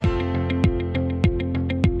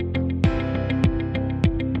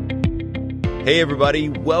Hey everybody,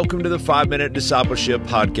 welcome to the 5-Minute Discipleship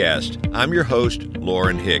Podcast. I'm your host,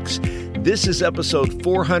 Lauren Hicks. This is episode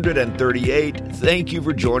 438. Thank you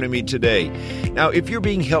for joining me today. Now, if you're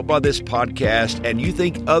being helped by this podcast and you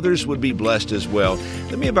think others would be blessed as well,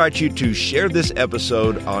 let me invite you to share this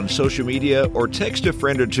episode on social media or text a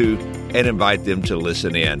friend or two and invite them to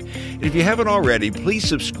listen in. And if you haven't already, please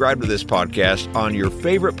subscribe to this podcast on your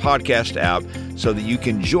favorite podcast app so that you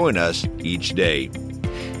can join us each day.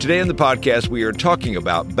 Today in the podcast, we are talking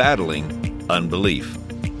about battling unbelief.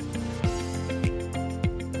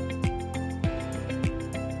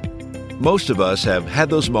 Most of us have had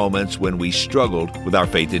those moments when we struggled with our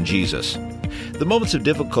faith in Jesus. The moments of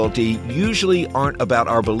difficulty usually aren't about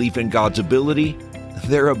our belief in God's ability,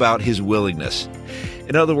 they're about His willingness.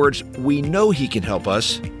 In other words, we know He can help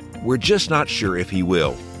us, we're just not sure if He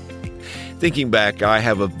will. Thinking back, I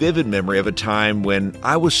have a vivid memory of a time when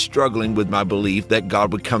I was struggling with my belief that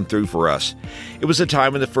God would come through for us. It was a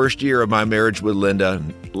time in the first year of my marriage with Linda.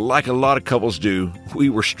 Like a lot of couples do, we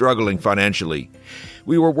were struggling financially.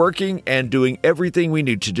 We were working and doing everything we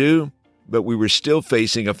knew to do, but we were still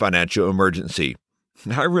facing a financial emergency.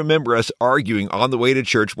 I remember us arguing on the way to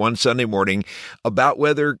church one Sunday morning about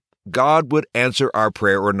whether God would answer our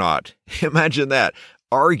prayer or not. Imagine that,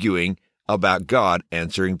 arguing about God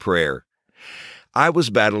answering prayer. I was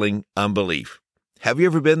battling unbelief. Have you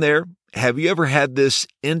ever been there? Have you ever had this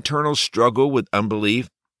internal struggle with unbelief?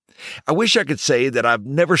 I wish I could say that I've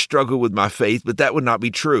never struggled with my faith, but that would not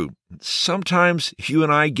be true. Sometimes you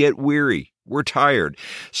and I get weary. We're tired.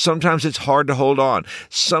 Sometimes it's hard to hold on.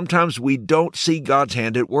 Sometimes we don't see God's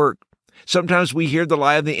hand at work. Sometimes we hear the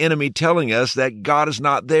lie of the enemy telling us that God is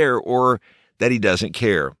not there or that He doesn't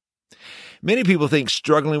care. Many people think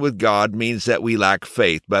struggling with God means that we lack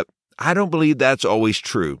faith, but I don't believe that's always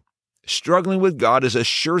true. Struggling with God is a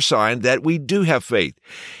sure sign that we do have faith.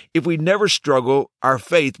 If we never struggle, our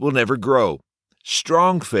faith will never grow.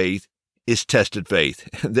 Strong faith is tested faith.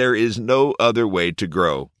 There is no other way to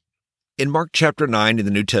grow. In Mark chapter 9 in the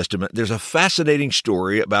New Testament, there's a fascinating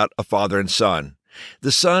story about a father and son.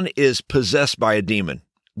 The son is possessed by a demon.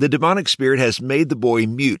 The demonic spirit has made the boy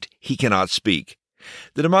mute. He cannot speak.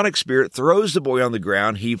 The demonic spirit throws the boy on the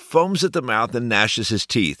ground. He foams at the mouth and gnashes his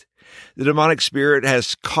teeth. The demonic spirit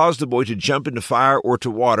has caused the boy to jump into fire or to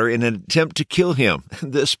water in an attempt to kill him.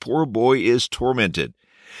 This poor boy is tormented.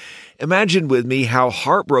 Imagine with me how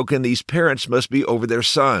heartbroken these parents must be over their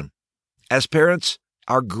son. As parents,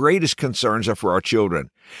 our greatest concerns are for our children.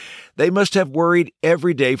 They must have worried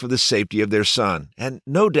every day for the safety of their son, and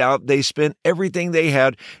no doubt they spent everything they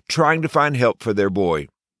had trying to find help for their boy.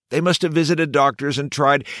 They must have visited doctors and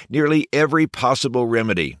tried nearly every possible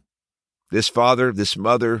remedy. This father, this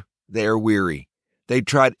mother, they are weary. They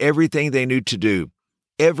tried everything they knew to do.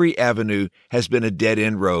 Every avenue has been a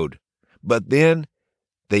dead-end road. But then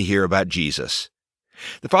they hear about Jesus.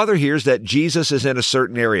 The father hears that Jesus is in a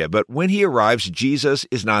certain area, but when he arrives, Jesus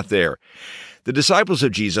is not there. The disciples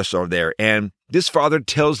of Jesus are there, and this father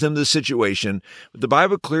tells them the situation. But the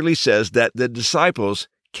Bible clearly says that the disciples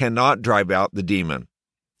cannot drive out the demon.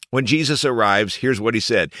 When Jesus arrives, here's what he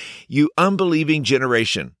said, "You unbelieving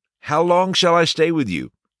generation, how long shall I stay with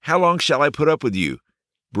you? How long shall I put up with you?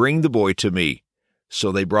 Bring the boy to me."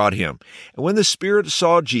 So they brought him. And when the spirit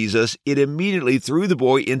saw Jesus, it immediately threw the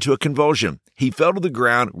boy into a convulsion. He fell to the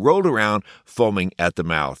ground, rolled around, foaming at the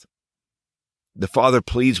mouth. The father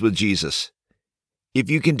pleads with Jesus, "If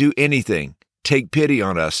you can do anything, take pity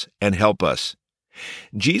on us and help us."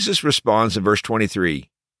 Jesus responds in verse 23,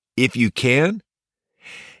 "If you can,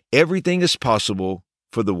 everything is possible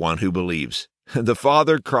for the one who believes." The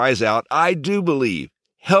father cries out, "I do believe.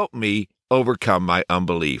 Help me overcome my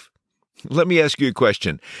unbelief." Let me ask you a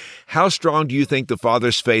question. How strong do you think the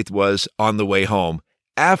father's faith was on the way home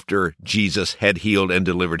after Jesus had healed and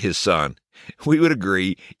delivered his son? We would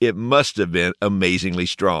agree it must have been amazingly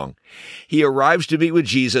strong. He arrives to meet with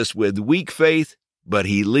Jesus with weak faith, but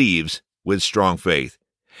he leaves with strong faith.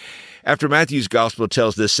 After Matthew's gospel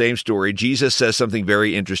tells this same story, Jesus says something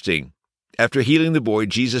very interesting. After healing the boy,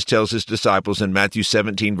 Jesus tells his disciples in Matthew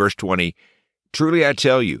 17, verse 20, "Truly I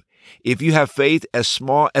tell you, if you have faith as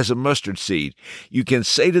small as a mustard seed, you can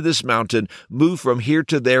say to this mountain, 'Move from here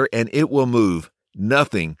to there,' and it will move.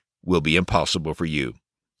 Nothing will be impossible for you."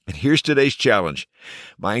 And here's today's challenge.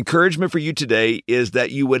 My encouragement for you today is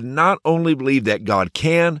that you would not only believe that God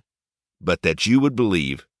can, but that you would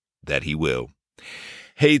believe that He will.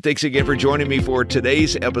 Hey, thanks again for joining me for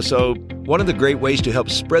today's episode. One of the great ways to help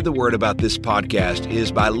spread the word about this podcast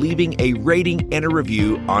is by leaving a rating and a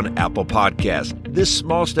review on Apple Podcasts. This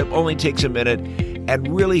small step only takes a minute, and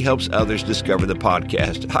really helps others discover the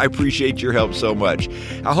podcast. I appreciate your help so much.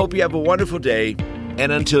 I hope you have a wonderful day,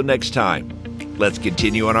 and until next time, let's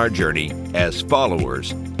continue on our journey as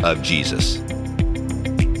followers of Jesus.